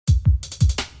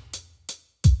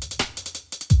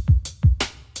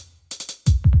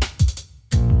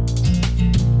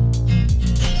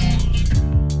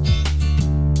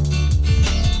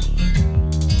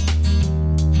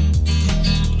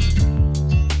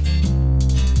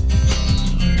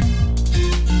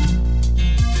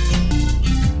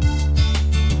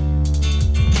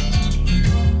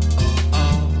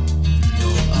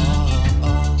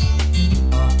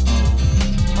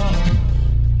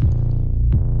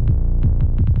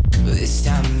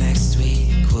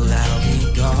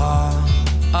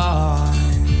on.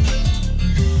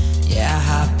 Yeah, I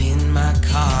hop in my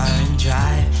car and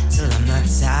drive till I'm not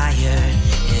tired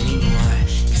anymore.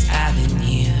 'Cause I've been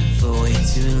here for way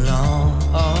too long.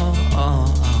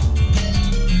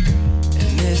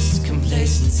 And this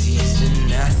complacency's been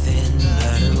nothing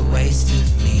but a waste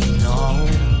of me, no.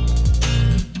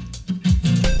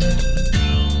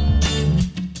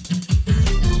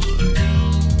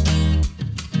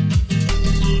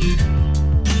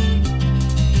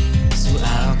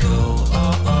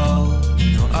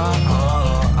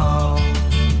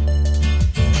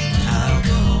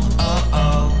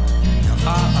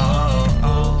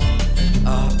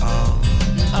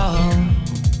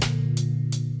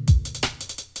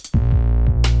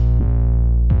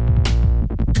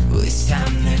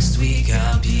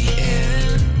 I'll be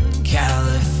in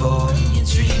California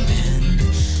dreaming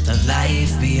of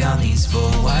life beyond these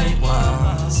four white walls.